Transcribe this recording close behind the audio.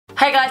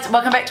Hey guys,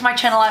 welcome back to my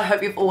channel. I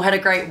hope you've all had a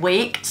great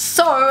week.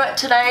 So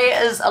today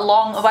is a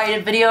long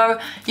awaited video.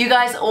 You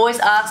guys always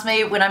ask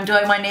me when I'm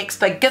doing my next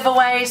big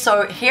giveaway,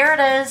 so here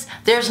it is.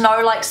 There's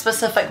no like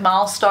specific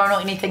milestone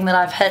or anything that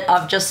I've hit.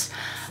 I've just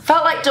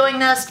felt like doing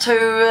this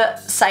to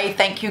say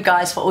thank you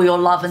guys for all your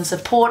love and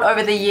support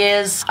over the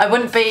years. I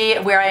wouldn't be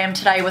where I am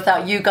today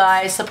without you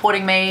guys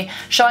supporting me,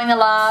 showing the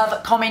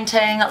love,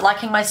 commenting,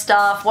 liking my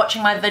stuff,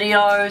 watching my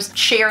videos,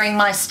 sharing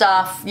my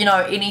stuff, you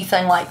know,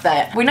 anything like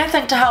that. When I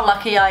think to how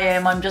lucky I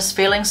am, I'm just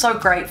feeling so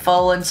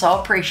grateful and so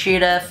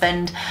appreciative,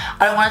 and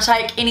I don't want to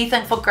take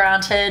anything for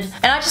granted.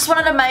 And I just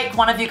wanted to make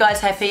one of you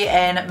guys happy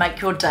and make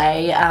your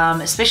day,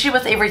 especially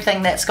with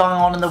everything that's going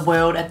on in the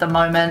world at the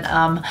moment.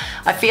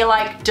 I feel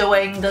like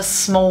doing this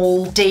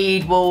small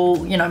deed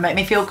will, you know, make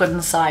me feel good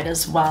inside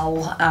as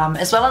well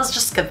as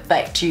just give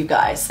back to you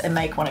guys and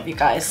make one of you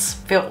guys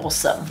feel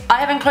awesome.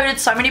 I have included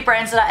so many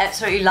brands that I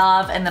absolutely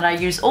love and that I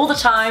use all the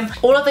time.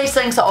 All of these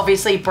things are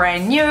obviously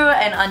brand new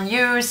and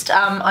unused.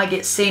 I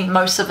get sent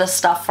most of this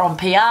stuff from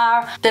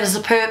PR. That is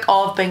a perk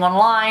of being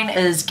online,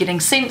 is getting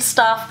sent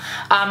stuff,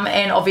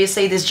 and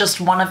obviously there's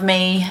just one of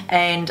me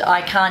and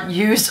I can't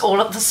use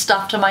all of the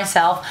stuff to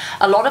myself.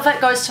 A lot of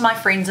it goes to my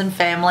friends and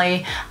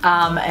family,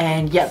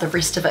 and yeah, the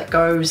rest of it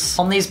goes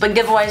on these big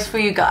giveaways for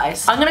you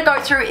guys. I'm gonna go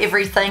through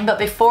everything, but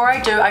before I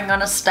do, I'm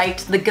gonna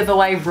state the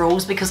giveaway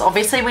rules, because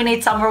obviously we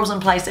need some rules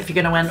in place if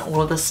you're gonna win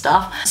all of this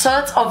stuff. So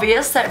it's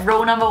obvious that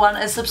rule number one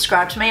is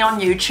subscribe to me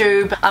on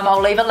YouTube. I'll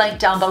leave a link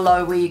down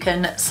below where you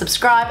can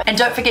subscribe, and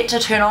don't forget to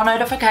turn on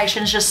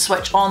notifications. Just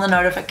switch on the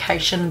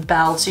notification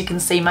bell so you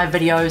can see my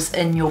videos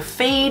in your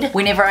feed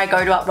whenever I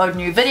go to upload a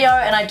new video,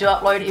 and I do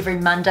upload every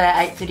Monday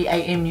at 8:30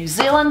 AM New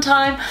Zealand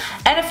time.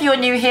 And if you are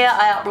new here,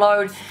 I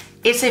upload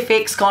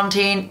SFX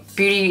content,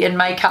 beauty and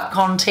makeup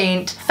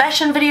content,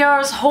 fashion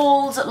videos,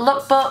 hauls,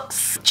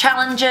 lookbooks,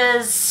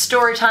 challenges,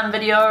 storytime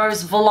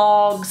videos,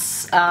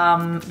 vlogs,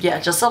 yeah,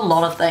 just a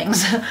lot of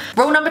things.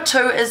 Rule number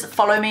two is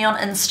follow me on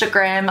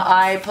Instagram.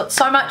 I put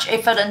so much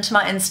effort into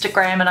my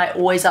Instagram and I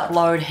always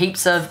upload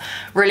heaps of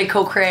really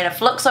cool creative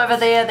looks over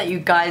there that you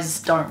guys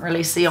don't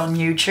really see on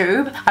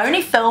YouTube. I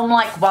only film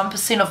like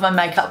 1% of my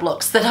makeup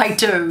looks that I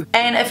do.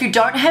 And if you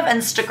don't have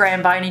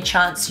Instagram by any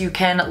chance, you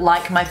can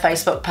like my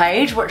Facebook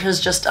page, which is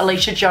just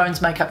Alicia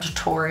Jones Makeup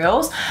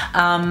Tutorials,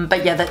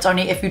 but yeah, that's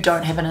only if you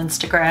don't have an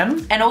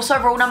Instagram. And also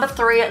rule number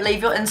three,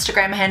 leave your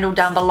Instagram handle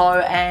down below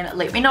and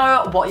let me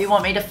know what you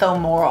want me to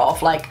film more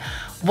of. Like,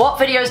 what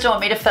videos do you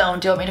want me to film?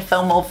 Do you want me to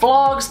film more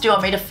vlogs? Do you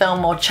want me to film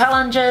more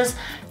challenges?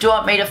 Do you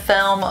want me to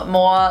film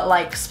more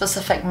like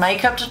specific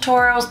makeup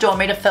tutorials? Do you want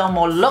me to film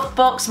more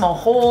lookbooks, more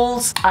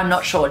hauls? I'm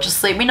not sure,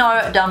 just let me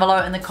know down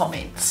below in the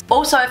comments.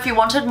 Also, if you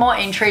wanted more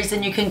entries,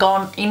 then you can go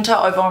and enter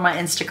over on my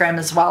Instagram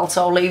as well.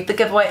 So I'll leave the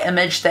giveaway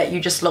image that you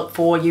just look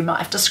for. You might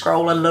have to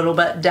scroll a little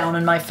bit down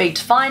in my feed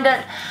to find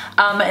it,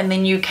 and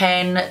then you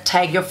can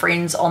tag your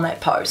friends on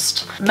that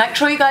post. Make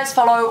sure you guys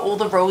follow all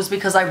the rules,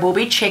 because I will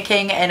be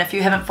checking, and if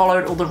you haven't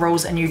followed all the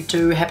rules and you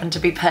do happen to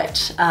be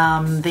picked,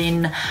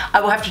 then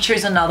I will have to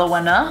choose another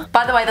winner.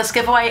 By the way, this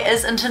giveaway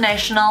is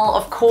international.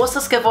 Of course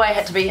this giveaway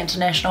had to be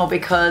international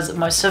because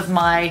most of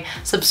my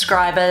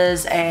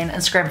subscribers and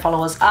Instagram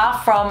followers are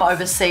from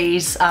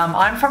overseas.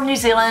 I'm from New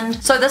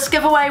Zealand, so this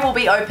giveaway will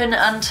be open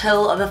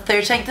until the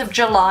 13th of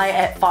July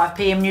at 5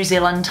 PM New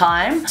Zealand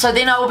time. So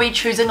then I will be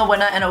choosing a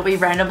winner and it will be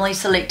randomly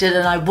selected,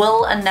 and I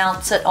will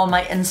announce it on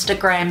my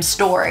Instagram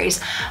stories.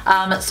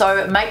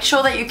 So make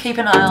sure that you keep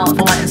an eye out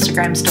for my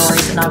Instagram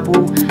stories, and I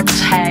will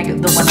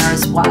tag the winner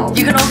as well.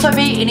 You can also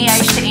be any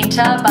age to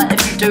enter, but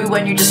if you do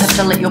win, you just have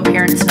to let your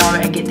parents know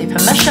and get their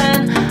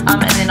permission,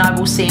 and then I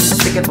will send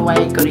the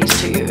giveaway goodies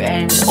to you.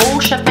 And all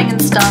shipping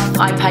and stuff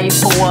I pay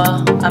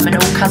for, and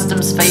all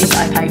customs fees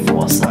I pay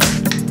for, so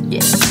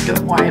yes,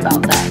 don't worry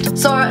about that.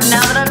 So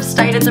now that I've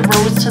stated the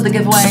rules to the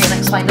giveaway and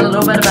explained a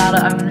little bit about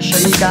it, I'm going to show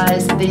you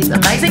guys these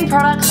amazing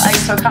products. I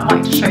so can't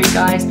wait to show you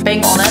guys.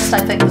 Being honest, I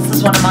think this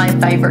is one of my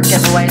favorite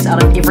giveaways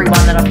out of every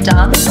one that I've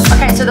done.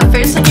 Okay, so the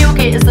first thing you'll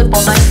get is the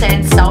Bondi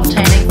Sands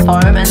Self-Tanning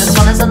Foam, and this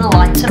one is in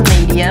light to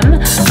medium.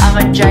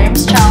 And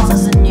James Charles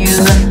is a new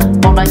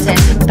Bondi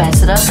Sands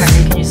ambassador.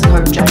 Apparently you can use the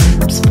code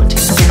James for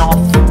 10% off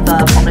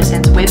the Bondi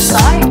Sands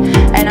website.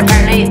 And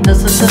apparently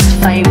this is his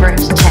favorite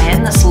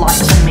tan, this light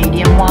to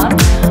medium one.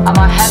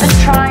 I haven't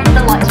tried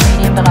the light to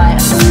medium, but I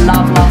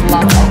love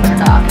Ultra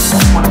Dark. It's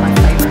like one of my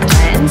favorite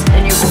tans.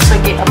 And you also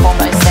get a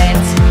Bondi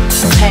Sands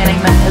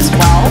tanning mitt as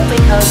well,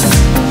 because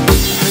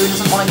who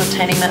doesn't want a good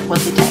tanning mitt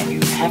with your tan? You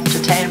have to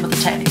tan with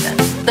a tanning mitt.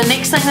 The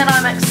next thing that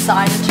I'm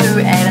excited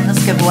to add in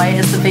this giveaway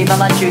is the Viva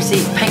La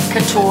Juicy Pink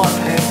Couture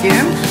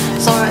perfume.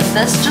 So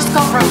this just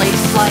got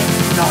released like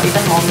not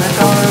even long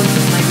ago,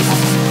 maybe not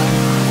a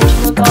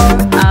quarter ago.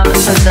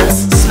 So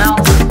this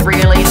smells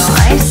really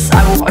nice.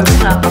 I will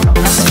open up, I'm not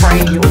going to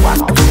spray you one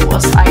of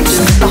course. I do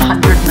the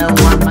 100ml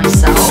one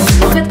myself.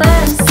 Look at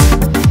this.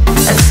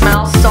 It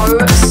smells so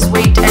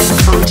sweet and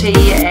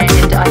fruity,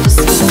 and I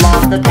just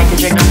love the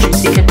packaging of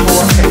Juicy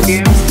Couture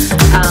perfumes.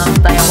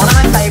 They are one of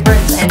my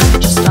favorites, and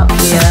just up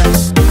here,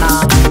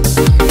 let's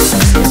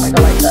see if I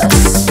go like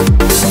this.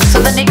 So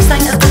the next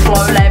thing is the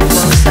Glow Lab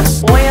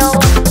Rose Oil.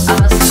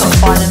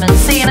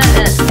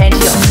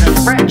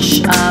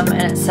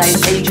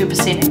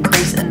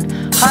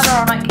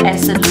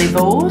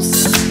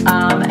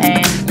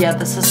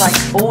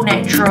 like all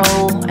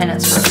natural and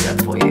it's really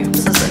good for you.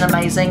 This is an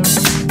amazing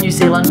New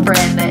Zealand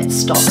brand that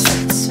stocks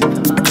at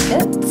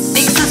supermarkets.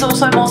 Next is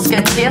also more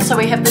skincare. So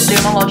we have the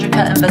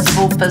Dermalogica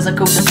Invisible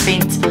Physical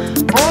Defense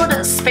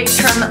Broad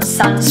Spectrum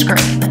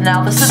Sunscreen.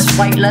 Now this is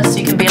weightless, so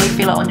you can barely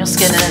feel it on your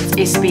skin, and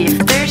it's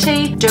SPF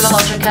 30.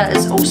 Dermalogica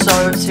is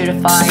also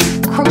certified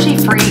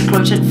cruelty-free,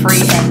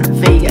 gluten-free and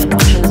vegan,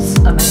 which is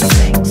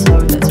amazing. So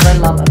that's what I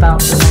love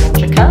about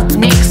Dermalogica.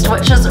 Next,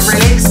 which is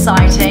really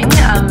exciting,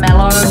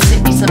 Mellow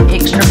sent me some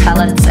extra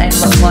palettes and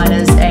lip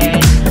liners and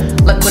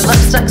liquid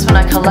lipsticks when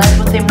I collabed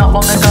with them not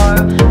long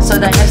ago. So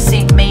they have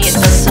sent me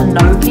the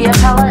Sinopia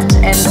palette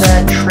and the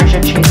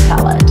Treasure Chest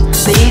palette.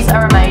 These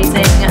are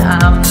amazing.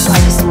 I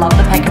just love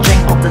the packaging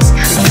of this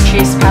Treasure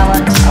Chest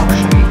palette. I'll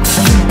show you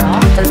clean it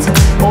up. It's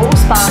all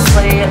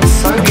sparkly, it's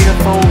so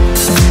beautiful,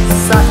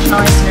 such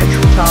nice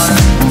neutral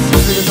tones.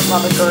 Who doesn't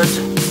love a good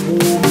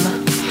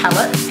warm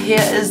palette?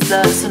 Here is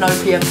the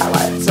Sinopia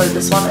palette. So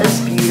this one is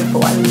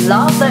beautiful. I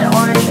love that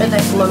orange and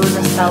that blue in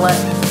this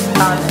palette.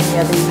 And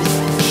yeah, these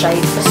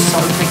shades are so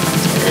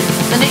pigmented.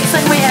 The next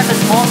thing we have is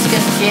more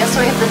skincare.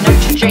 So we have the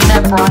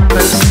Neutrogena Bright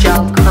Boost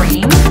Gel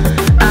Cream.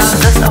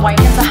 This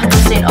awakens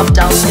 100% of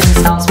dull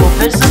skin cells for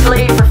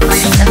visibly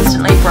refreshed,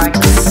 instantly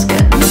brighter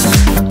skin.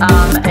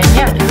 And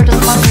yeah, who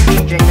doesn't love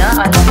Neutrogena?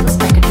 I love this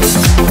packaging.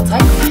 It's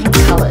like pink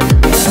coloured.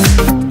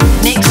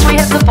 Next we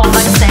have the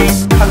Bondi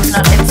Sands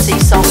Coconut and Sea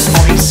Salt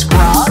Body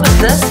Scrub.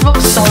 This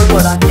looks so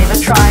good. I've never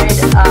tried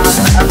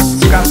a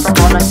scrub from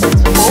Bondi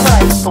Sands before, but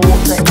I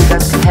thought that you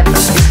guys could have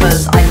this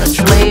because I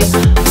literally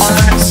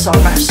own so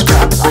much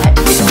scrubs. I had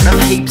to get rid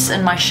of heaps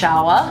in my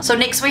shower. So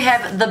next we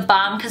have the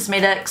Balm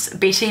Cosmetics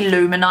Betty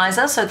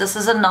Luminizer. So this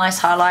is a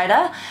nice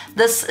highlighter.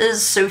 This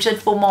is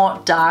suited for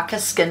more darker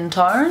skin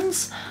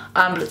tones.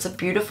 But it's a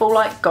beautiful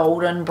like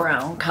golden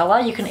brown color.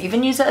 You can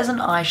even use it as an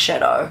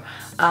eyeshadow.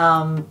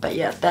 But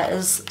yeah, that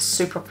is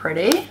super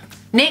pretty.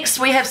 Next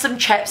we have some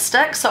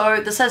chapstick.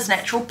 So this has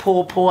natural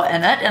pore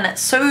in it, and it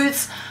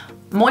soothes,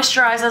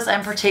 moisturizes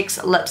and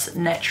protects lips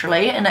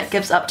naturally, and it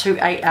gives up to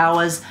 8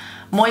 hours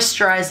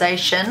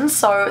moisturization.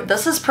 So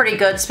this is pretty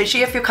good,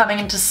 especially if you're coming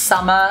into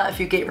summer, if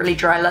you get really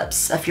dry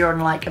lips, if you're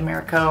in like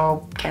America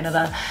or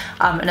Canada,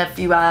 and if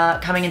you are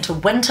coming into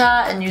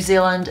winter in New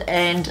Zealand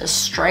and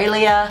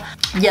Australia,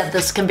 yeah,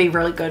 this can be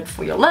really good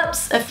for your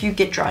lips if you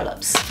get dry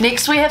lips.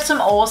 Next we have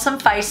some awesome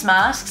face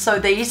masks. So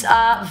these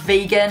are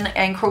vegan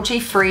and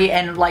cruelty free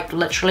and like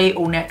literally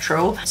all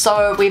natural.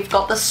 So we've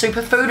got the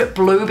Superfood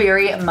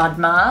Blueberry Mud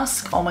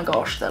Mask. Oh my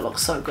gosh, that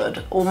looks so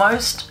good.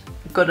 Almost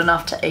good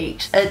enough to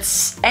eat.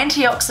 It's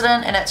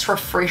antioxidant and it's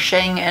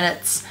refreshing and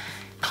it's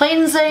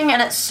cleansing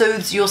and it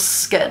soothes your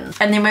skin.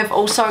 And then we've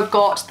also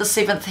got the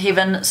Seventh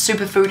Heaven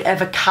Superfood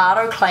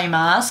Avocado Clay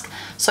Mask.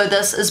 So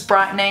this is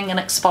brightening and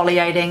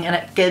exfoliating, and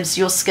it gives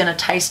your skin a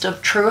taste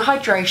of true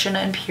hydration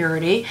and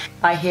purity.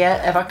 I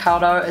hear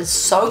avocado is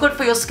so good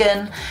for your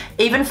skin,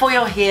 even for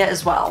your hair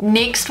as well.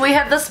 Next we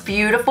have this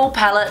beautiful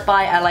palette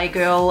by LA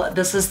Girl.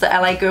 This is the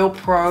LA Girl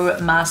Pro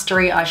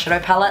Mastery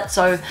eyeshadow palette.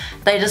 So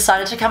they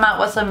decided to come out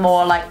with a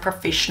more like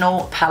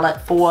professional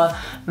palette for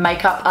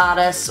makeup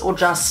artists or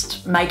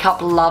just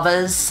makeup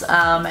lovers,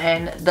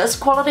 and this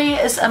quality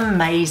is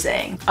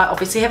amazing. I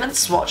obviously haven't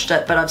swatched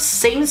it, but I've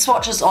seen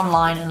swatches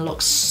online and it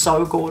looks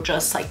so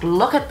gorgeous. Like,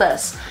 look at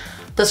this.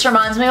 This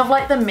reminds me of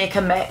like the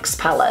Mecca Max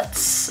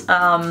palettes,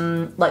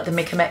 like the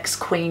Mecca Max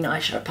Queen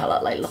eyeshadow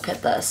palette. Like, look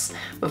at this.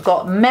 We've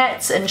got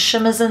mattes and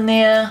shimmers in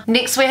there.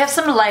 Next we have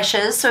some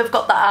lashes. So we've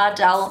got the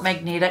Ardell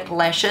Magnetic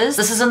Lashes.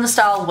 This is in the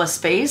style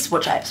Wispies,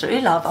 which I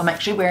absolutely love. I'm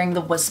actually wearing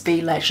the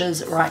wispy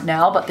lashes right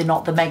now, but they're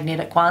not the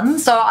magnetic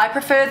ones. So I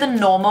prefer the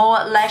normal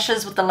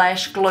lashes with the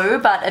lash glue,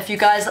 but if you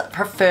guys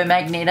prefer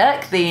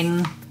magnetic,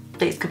 then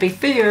these could be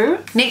for you.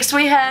 Next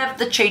we have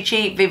the Chi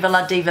Chi Viva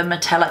La Diva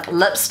Metallic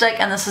Lipstick,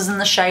 and this is in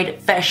the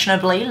shade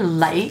Fashionably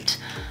Late.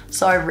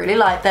 So I really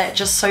like that,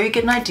 just so you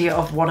get an idea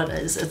of what it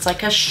is. It's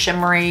like a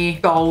shimmery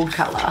gold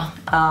color.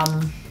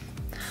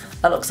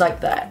 It looks like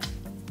that.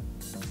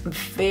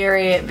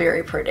 Very,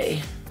 very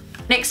pretty.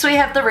 Next we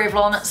have the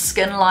Revlon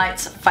Skin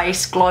Lights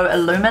Face Glow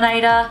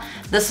Illuminator.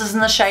 This is in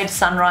the shade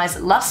Sunrise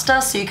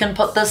Luster, so you can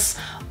put this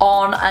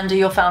on under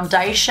your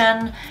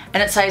foundation,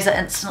 and it says it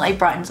instantly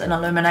brightens and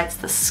illuminates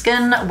the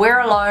skin. Wear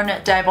alone,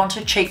 dab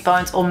onto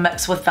cheekbones, or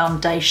mix with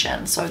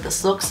foundation. So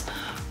this looks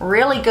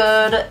really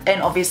good,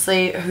 and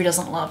obviously who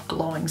doesn't love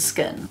glowing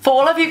skin? For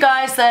all of you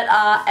guys that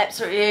are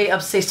absolutely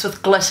obsessed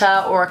with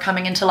glitter or are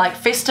coming into like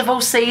festival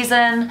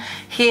season,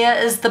 here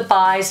is the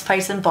Byes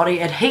Face and Body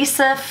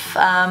Adhesive,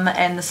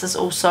 and this is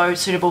also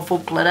suitable for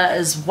glitter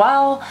as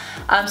well.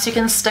 So you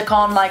can stick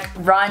on like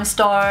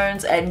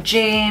rhinestones and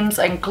gems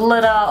and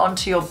glitter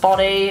onto your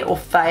body or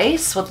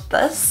face with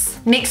this.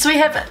 Next we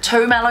have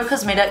two Mellow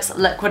Cosmetics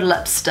liquid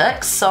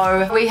lipsticks.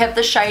 So we have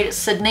the shade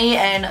Sydney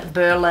and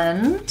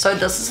Berlin. So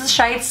this is the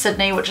shade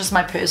Sydney, which is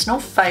my personal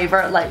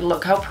favorite. Like,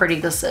 look how pretty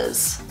this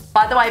is.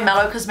 By the way,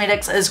 Mellow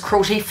Cosmetics is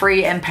cruelty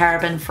free and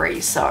paraben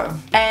free, so.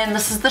 And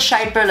this is the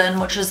shade Berlin,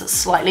 which is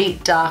slightly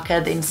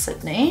darker than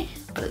Sydney.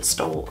 but it's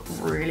still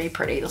really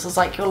pretty. This is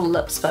like your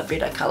lips but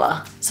better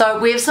color. So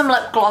we have some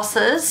lip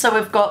glosses. So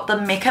we've got the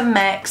Mecca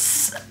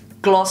Max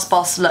Gloss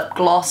Boss lip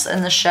gloss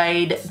in the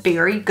shade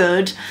Very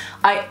Good.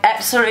 I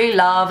absolutely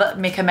love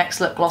Mecca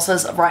Max lip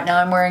glosses. Right now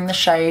I'm wearing the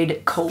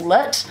shade Cool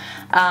It.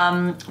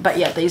 But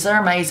yeah, these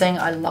are amazing.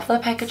 I love the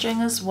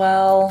packaging as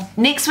well.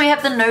 Next we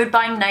have the Nude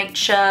by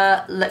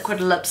Nature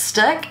liquid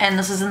lipstick, and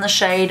this is in the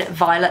shade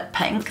Violet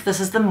Pink. This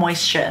is the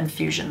Moisture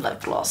Infusion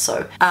lip gloss.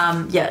 So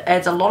yeah, it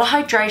adds a lot of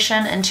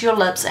hydration into your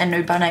lips, and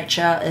Nude by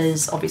Nature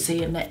is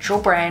obviously a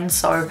natural brand,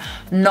 so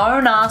no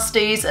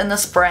nasties in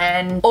this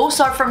brand.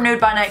 Also from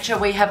Nude by Nature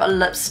we have a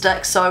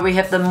lipstick. So we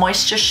have the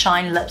Moisture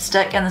Shine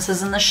lipstick, and this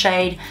is in the shade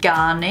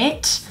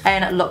Garnet.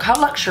 And look how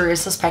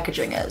luxurious this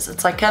packaging is.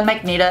 It's like a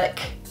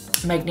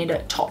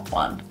magnetic top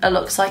one. It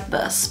looks like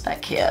this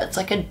back here. It's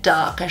like a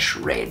darkish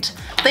red.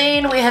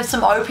 Then we have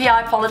some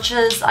OPI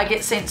polishes. I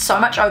get sent so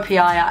much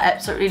OPI. I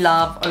absolutely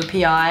love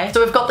OPI.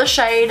 So we've got the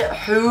shade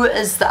Who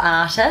Is the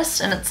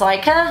Artist, and it's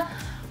like a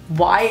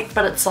white,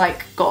 but it's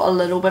like got a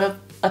little bit of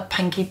a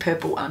pinky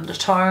purple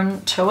undertone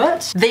to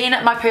it.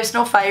 Then my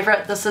personal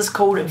favorite, this is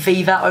called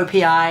Viva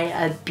OPI,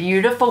 a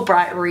beautiful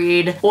bright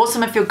red.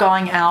 Awesome if you're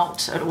going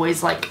out. It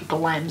always like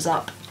glams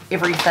up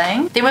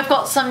everything. Then we've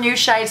got some new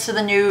shades to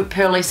the new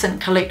Pearlescent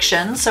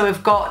collection. So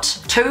we've got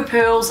Two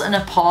Pearls in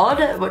a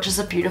Pod, which is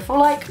a beautiful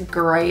like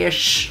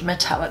grayish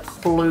metallic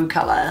blue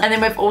color. And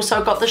then we've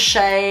also got the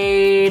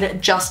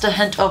shade Just a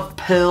Hint of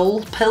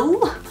Pearl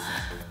Pill,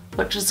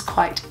 which is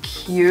quite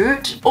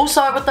cute.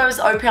 Also with those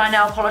OPI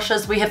nail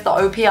polishes, we have the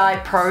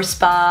OPI Pro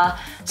Spa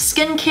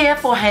Skincare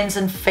for hands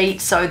and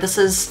feet. So this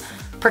is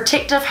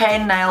protective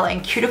hand, nail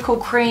and cuticle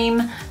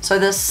cream. So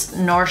this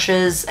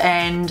nourishes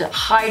and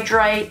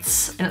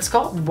hydrates, and it's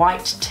got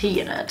white tea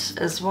in it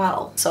as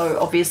well. So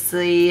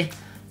obviously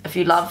if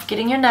you love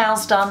getting your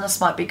nails done, this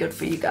might be good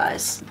for you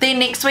guys. Then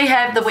next we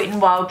have the Wet n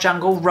Wild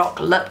Jungle Rock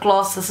lip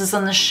gloss. This is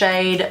in the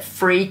shade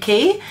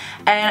Freaky,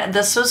 and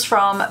this was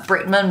from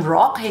Bretman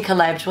Rock. He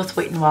collabed with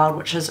Wet n Wild,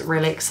 which is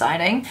really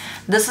exciting.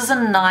 This is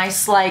a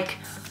nice like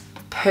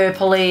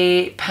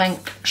purpley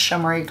pink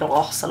shimmery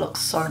gloss. It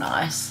looks so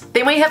nice.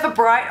 Then we have a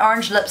bright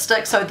orange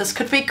lipstick. So this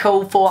could be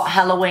cool for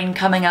Halloween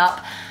coming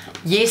up.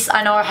 Yes,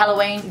 I know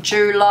Halloween,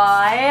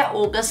 July,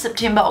 August,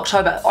 September,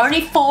 October.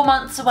 Only 4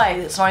 months away.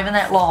 It's not even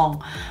that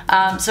long.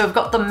 So we've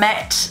got the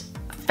Matte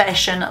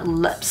Fashion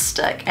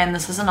lipstick, and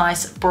this is a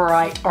nice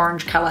bright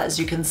orange color, as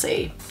you can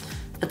see.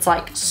 It's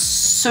like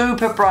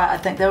super bright. I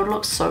think that would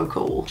look so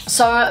cool.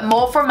 So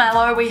more from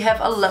Mallow, we have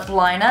a lip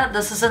liner.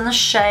 This is in the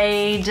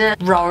shade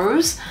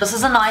Rose. This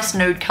is a nice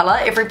nude color.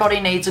 Everybody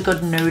needs a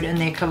good nude in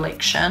their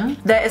collection.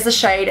 That is the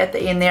shade at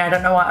the end there. I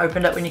don't know why I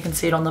opened it when you can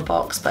see it on the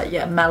box, but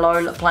yeah, Mallow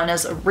lip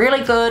liners are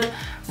really good,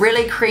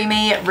 really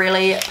creamy,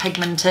 really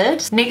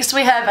pigmented. Next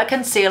we have a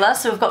concealer.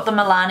 So we've got the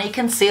Milani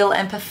Conceal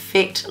and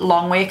Perfect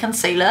Longwear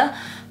Concealer.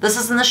 This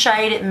is in the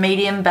shade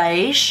Medium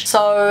Beige.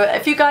 So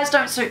if you guys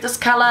don't suit this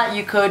color,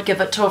 you could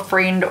give it to a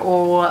friend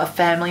or a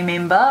family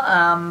member.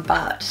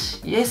 But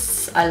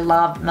yes, I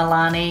love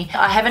Milani.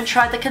 I haven't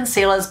tried the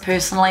concealers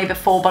personally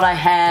before, but I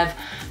have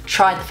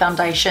tried the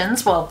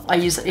foundations. Well, I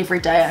use it every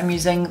day. I'm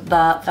using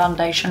the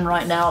foundation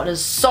right now. It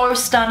is so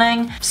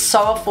stunning, so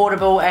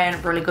affordable,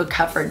 and really good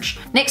coverage.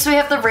 Next we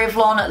have the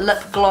Revlon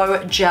Lip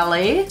Glow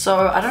Jelly.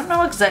 So I don't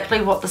know exactly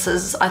what this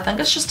is. I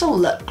think it's just a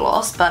lip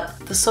gloss, but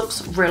this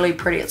looks really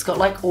pretty. It's got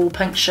like all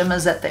pink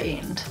shimmers at the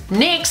end.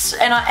 Next,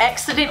 and I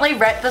accidentally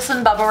wrapped this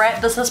in bubble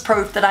wrap. This is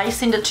proof that I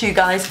send it to you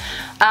guys.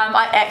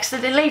 I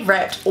accidentally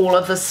wrapped all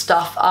of this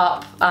stuff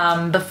up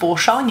before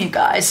showing you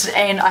guys,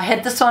 and I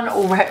had this one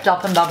all wrapped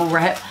up in bubble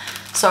wrap.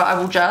 So I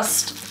will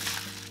just,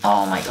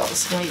 oh my god,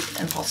 this is gonna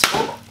be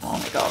impossible. Oh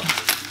my god,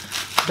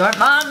 don't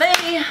mind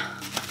me.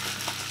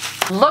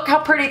 Look how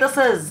pretty this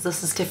is.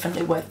 This is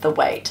definitely worth the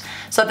wait.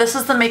 So this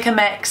is the Mecca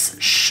Max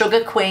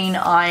Sugar Queen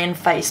Iron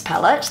Face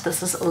Palette.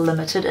 This is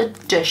limited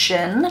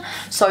edition.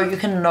 So you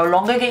can no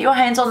longer get your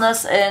hands on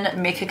this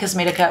in Mecca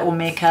Cosmetica or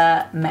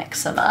Mecca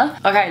Maxima.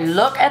 Okay,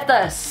 look at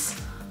this.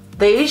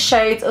 These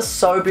shades are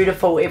so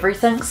beautiful.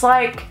 Everything's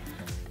like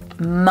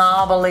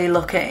marbly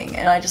looking,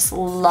 and I just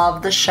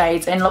love the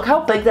shades, and look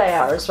how big they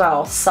are as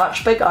well.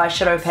 Such big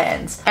eyeshadow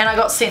pans. And I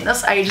got sent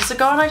this ages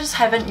ago and I just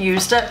haven't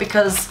used it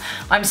because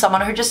I'm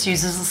someone who just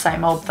uses the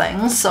same old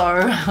things,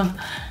 so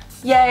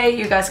yay,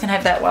 you guys can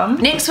have that one.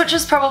 Next, which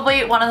is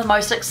probably one of the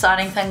most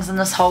exciting things in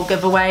this whole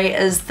giveaway,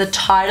 is the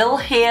Tidal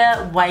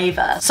Hair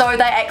Waver. So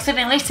they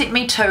accidentally sent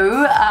me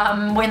two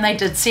when they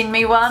did send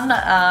me one,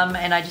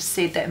 and I just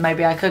said that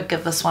maybe I could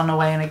give this one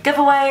away in a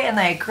giveaway, and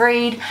they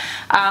agreed.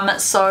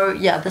 So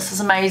yeah, this is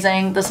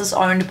amazing. This is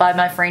owned by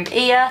my friend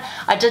Ia.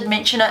 I did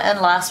mention it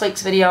in last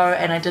week's video,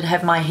 and I did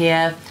have my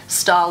hair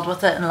styled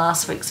with it in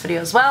last week's video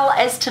as well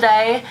as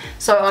today.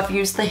 So I've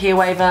used the hair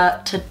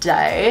waver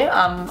today.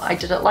 I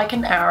did it like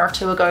an hour or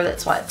two ago,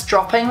 that's why it's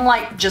dropping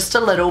like just a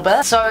little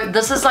bit. So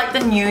this is like the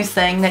new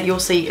thing that you'll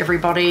see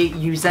everybody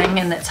using,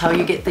 and that's how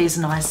you get these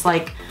nice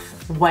like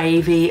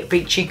wavy,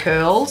 beachy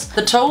curls.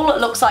 The tool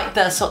looks like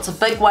this, so it's a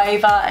big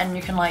waver and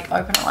you can like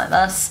open it like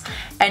this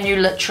and you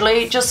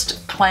literally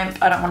just clamp,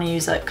 I don't want to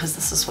use it because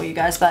this is for you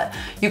guys, but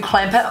you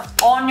clamp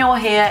it on your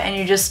hair and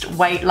you just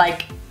wait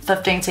like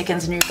 15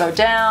 seconds and you go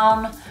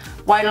down,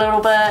 wait a little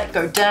bit,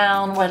 go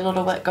down, wait a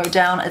little bit, go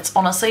down. It's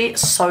honestly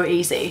so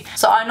easy.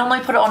 So I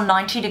normally put it on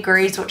 90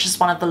 degrees, which is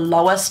one of the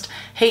lowest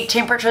heat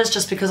temperatures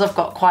just because I've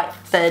got quite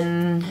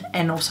thin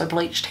and also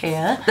bleached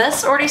hair.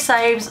 This already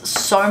saves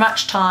so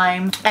much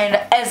time, and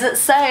as it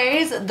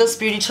says, this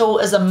beauty tool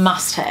is a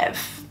must-have.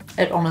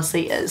 It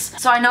honestly is.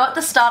 So I know at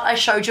the start I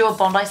showed you a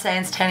Bondi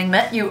Sands tanning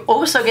mitt. You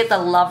also get the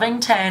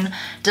Loving Tan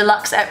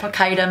Deluxe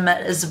Applicator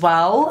mitt as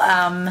well.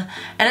 And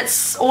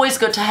it's always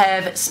good to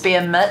have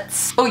spare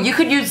mitts. Oh, you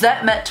could use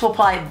that mitt to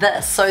apply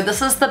this. So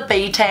this is the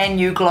B-Tan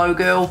You Glow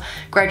Girl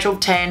Gradual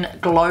Tan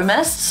Glow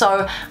Mist.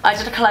 So I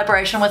did a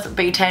collaboration with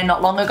B-Tan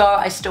not long ago.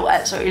 I still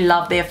absolutely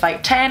love their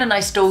fake tan and I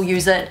still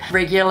use it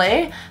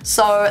regularly.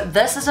 So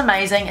this is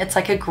amazing. It's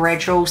like a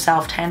gradual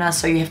self tanner,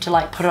 so you have to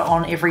like put it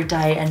on every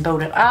day and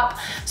build it up.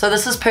 So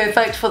this is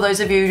perfect for those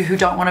of you who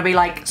don't want to be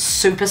like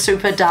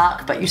super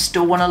dark, but you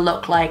still want to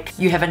look like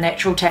you have a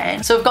natural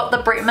tan. So we've got the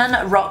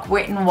Bretman Rock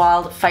Wet n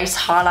Wild Face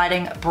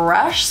Highlighting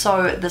Brush.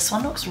 So this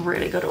one looks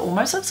really good. It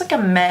almost looks like a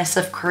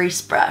massive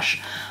crease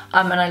brush.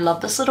 And I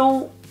love this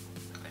little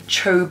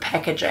chew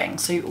packaging,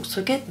 so you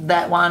also get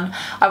that one.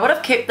 I would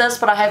have kept this,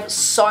 but I have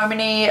so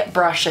many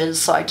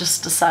brushes, so I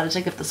just decided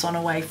to give this one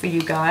away for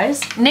you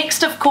guys.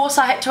 Next, of course,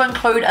 I had to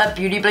include a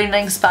beauty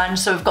blending sponge.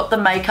 So we've got the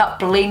makeup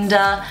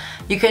blender.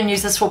 You can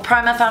use this for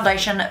primer,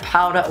 foundation,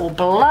 powder, or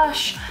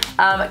blush.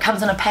 It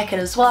comes in a packet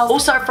as well.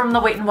 Also from the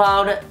Wet n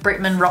Wild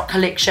Bretman Rock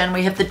collection,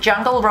 we have the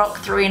Jungle Rock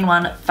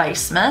 3-in-1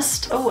 Face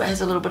Mist. Oh, it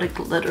has a little bit of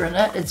glitter in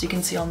it, as you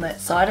can see on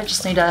that side. I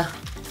just need to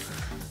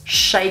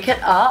shake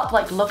it up.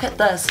 Like, look at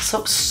this. This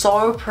looks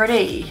so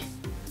pretty.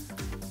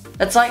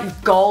 It's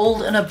like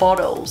gold in a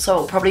bottle, so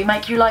it'll probably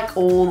make you like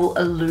all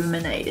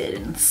illuminated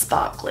and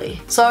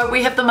sparkly. So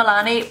we have the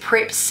Milani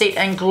Prep Set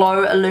and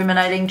Glow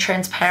Illuminating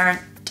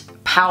Transparent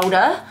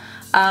Powder.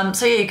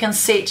 So yeah, you can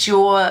set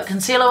your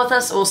concealer with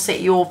this or set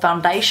your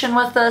foundation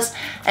with this,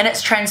 and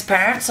it's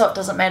transparent, so it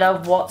doesn't matter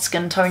what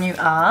skin tone you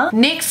are.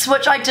 Next,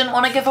 which I didn't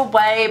want to give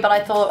away, but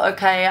I thought,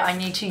 okay, I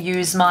need to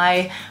use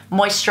my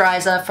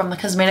moisturizer from the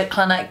cosmetic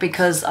clinic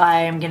because I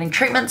am getting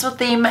treatments with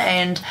them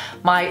and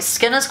my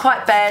skin is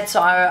quite bad,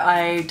 so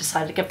I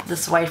decided to give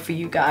this away for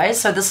you guys.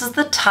 So this is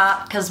the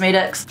Tarte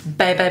Cosmetics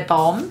Baba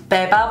Bomb.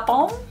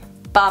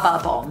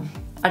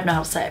 I don't know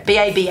how to say it,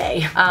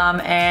 B-A-B-A.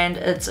 And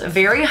it's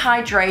very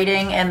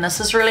hydrating, and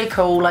this is really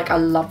cool. Like, I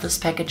love this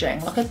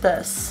packaging. Look at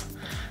this.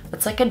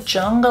 It's like a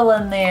jungle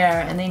in there,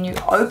 and then you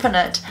open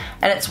it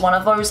and it's one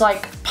of those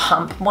like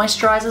pump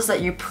moisturizers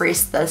that you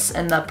press this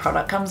and the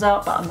product comes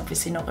out, but I'm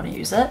obviously not going to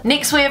use it.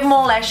 Next we have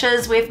more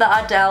lashes. We have the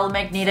Ardell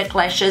Magnetic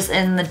Lashes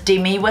in the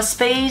Demi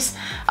Wispies.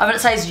 It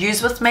says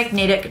use with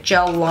magnetic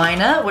gel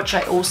liner, which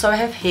I also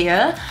have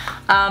here.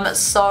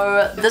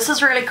 So this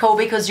is really cool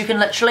because you can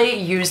literally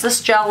use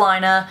this gel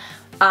liner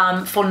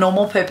for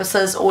normal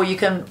purposes, or you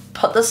can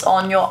put this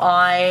on your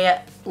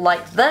eye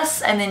like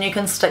this, and then you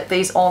can stick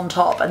these on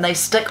top, and they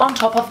stick on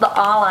top of the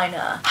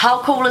eyeliner.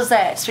 How cool is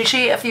that?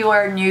 Especially if you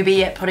are a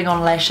newbie at putting on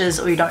lashes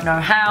or you don't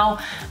know how.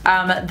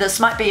 This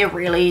might be a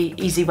really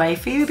easy way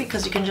for you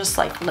because you can just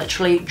like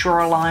literally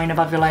draw a line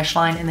above your lash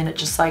line and then it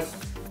just like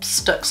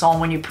sticks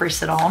on when you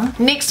press it on.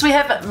 Next we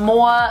have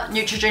more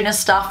Neutrogena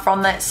stuff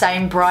from that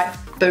same Bright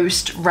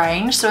Boost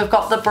range. So we've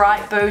got the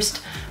Bright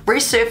Boost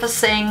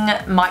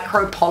Resurfacing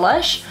Micro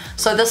Polish.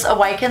 So this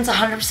awakens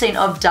 100%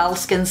 of dull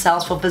skin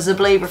cells for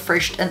visibly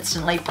refreshed,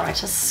 instantly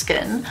brighter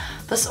skin.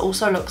 This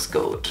also looks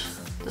good.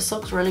 This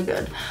looks really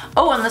good.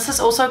 Oh, and this has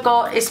also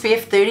got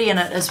SPF 30 in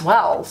it as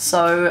well,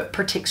 so it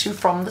protects you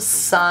from the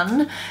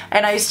sun.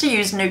 And I used to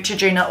use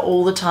Neutrogena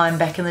all the time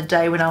back in the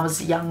day when I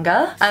was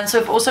younger. And so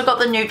we've also got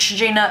the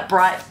Neutrogena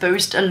Bright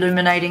Boost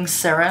Illuminating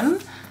Serum.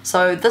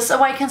 So this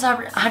awakens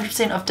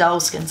 100% of dull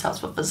skin cells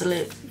for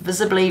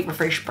visibly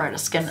refreshed, brighter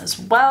skin as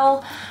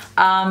well.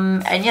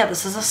 And yeah,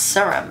 this is a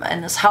serum,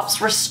 and this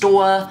helps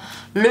restore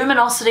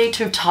luminosity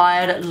to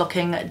tired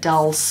looking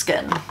dull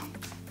skin.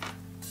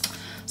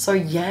 So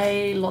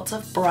yay, lots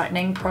of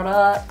brightening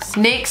products.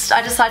 Next,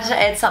 I decided to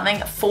add something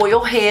for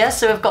your hair.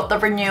 So we've got the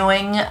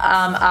Renewing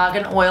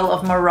Argan Oil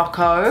of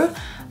Morocco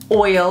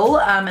oil,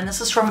 and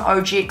this is from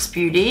OGX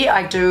Beauty.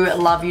 I do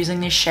love using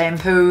this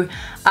shampoo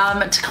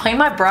to clean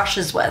my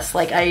brushes with.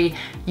 Like, I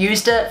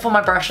used it for my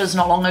brushes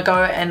not long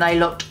ago and they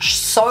looked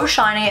so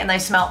shiny and they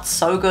smelled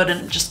so good,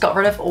 and it just got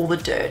rid of all the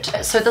dirt.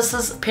 So this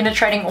is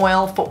penetrating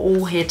oil for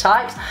all hair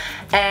types,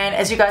 and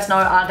as you guys know,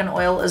 argan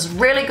oil is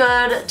really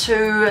good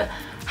to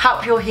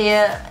help your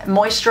hair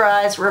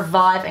moisturize,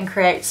 revive, and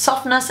create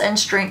softness and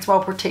strength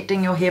while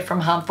protecting your hair from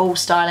harmful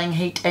styling,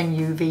 heat, and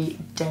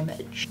UVD.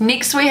 damage.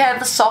 Next we have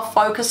the Soft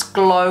Focus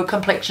Glow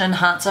Complexion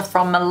Enhancer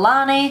from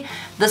Milani.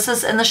 This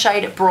is in the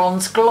shade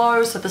Bronze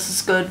Glow, so this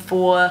is good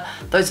for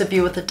those of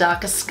you with a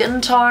darker skin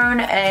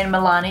tone, and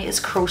Milani is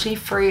cruelty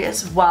free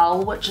as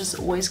well, which is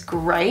always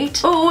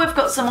great. Oh, we've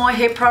got some more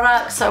hair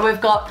products. So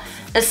we've got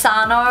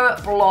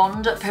Isano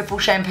Blonde Purple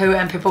Shampoo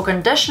and Purple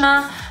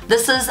Conditioner.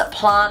 This is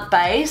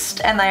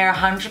plant-based and they are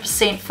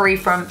 100% free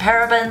from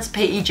parabens,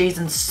 PEGs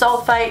and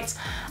sulfates.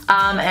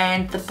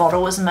 And the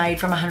bottle is made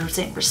from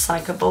 100%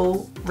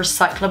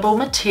 recyclable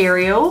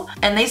material,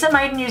 and these are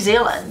made in New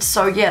Zealand.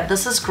 So yeah,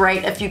 this is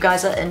great if you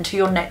guys are into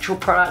your natural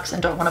products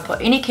and don't want to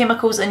put any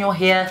chemicals in your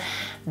hair.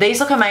 These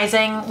look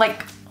amazing.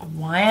 Like,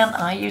 why aren't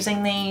I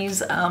using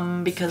these?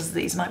 Because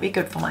these might be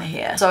good for my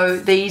hair. So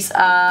these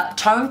are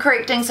tone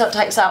correcting, so it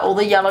takes out all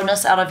the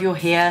yellowness out of your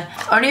hair.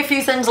 Only a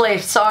few things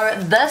left. So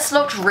this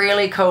looks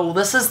really cool.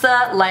 This is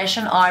the Lash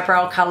and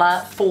Eyebrow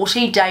Color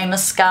 40-Day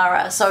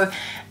Mascara. So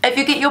if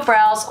you get your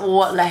brows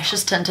or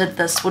lashes tinted,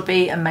 this would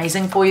be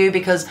amazing for you,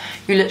 because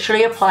you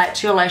literally apply it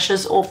to your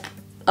lashes or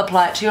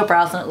apply it to your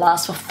brows and it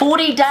lasts for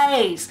 40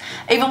 days.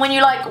 Even when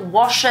you like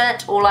wash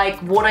it or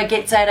like water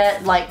gets at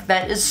it, like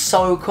that is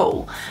so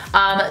cool.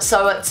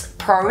 So it's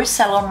pro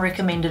salon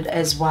recommended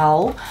as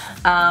well.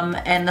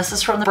 And this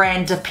is from the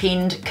brand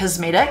Depend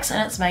Cosmetics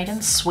and it's made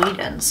in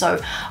Sweden. So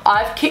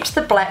I've kept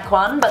the black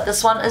one, but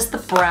this one is the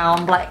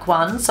brown black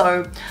one.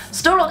 So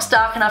still looks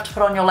dark enough to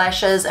put on your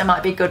lashes. It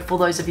might be good for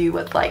those of you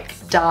with like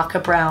darker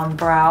brown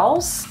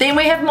brows. Then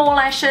we have more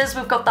lashes.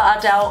 We've got the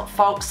Ardell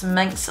Fox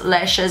Minx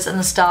lashes in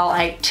the style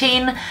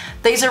 810.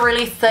 These are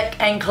really thick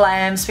and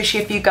glam, especially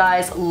if you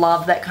guys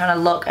love that kind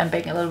of look and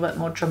being a little bit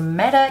more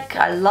dramatic.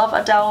 I love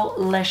Ardell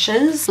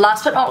lashes.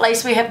 Last but not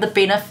least, we have the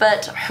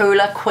Benefit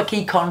Hoola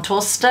Quickie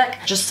Contour Stick.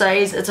 It just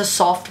says it's a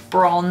soft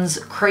bronze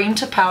cream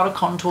to powder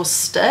contour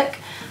stick.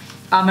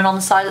 And on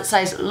the side it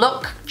says,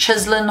 look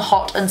chiseling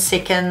hot in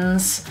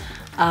seconds.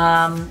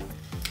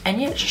 And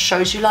yeah, it just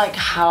shows you like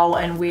how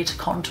and where to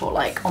contour,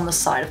 like on the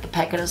side of the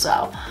packet as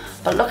well.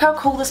 But look how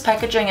cool this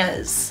packaging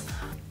is.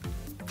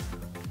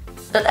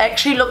 It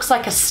actually looks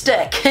like a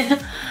stick.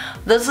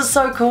 This is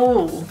so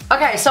cool.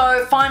 Okay,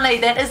 so finally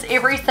that is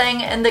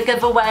everything in the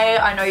giveaway.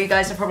 I know you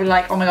guys are probably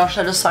like, oh my gosh,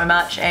 that is so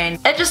much, and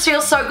it just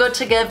feels so good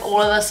to give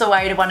all of this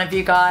away to one of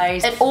you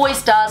guys. It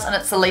always does, and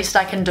it's the least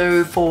I can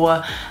do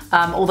for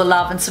all the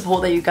love and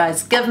support that you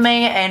guys give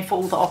me, and for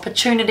all the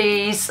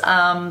opportunities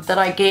that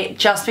I get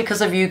just because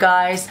of you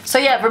guys. So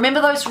yeah,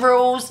 remember those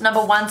rules.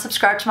 Number 1,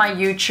 subscribe to my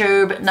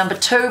YouTube. Number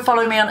 2,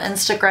 follow me on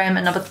Instagram.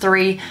 And number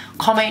 3,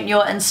 comment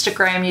your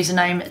Instagram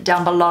username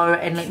down below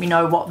and let me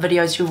know what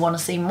videos you want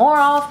to see more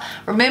of.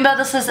 Remember,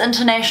 this is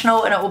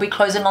international and it will be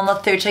closing on the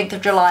 13th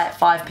of July at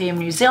 5 PM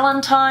New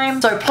Zealand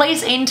time. So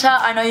please enter.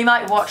 I know you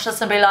might watch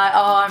this and be like,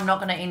 oh, I'm not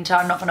going to enter,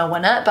 I'm not going to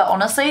win it. But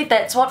honestly,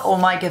 that's what all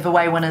my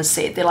giveaway winners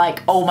said. They're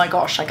like, oh my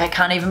gosh, like I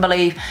can't even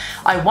believe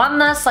I won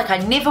this. Like I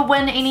never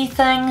win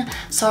anything.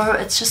 So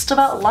it's just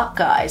about luck,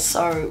 guys.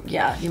 So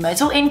yeah, you may as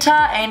well enter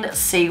and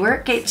see where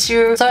it gets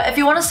you. So if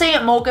you want to see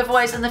more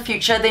giveaways in the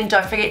future, then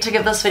don't forget to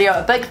give this video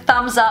a big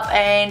thumbs up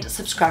and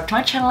subscribe to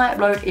my channel. I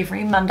upload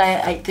every Monday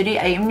at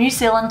 8:30 AM New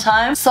Zealand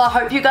time. So I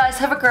hope you guys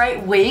have a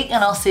great week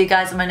and I'll see you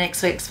guys in my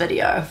next week's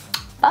video.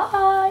 Bye!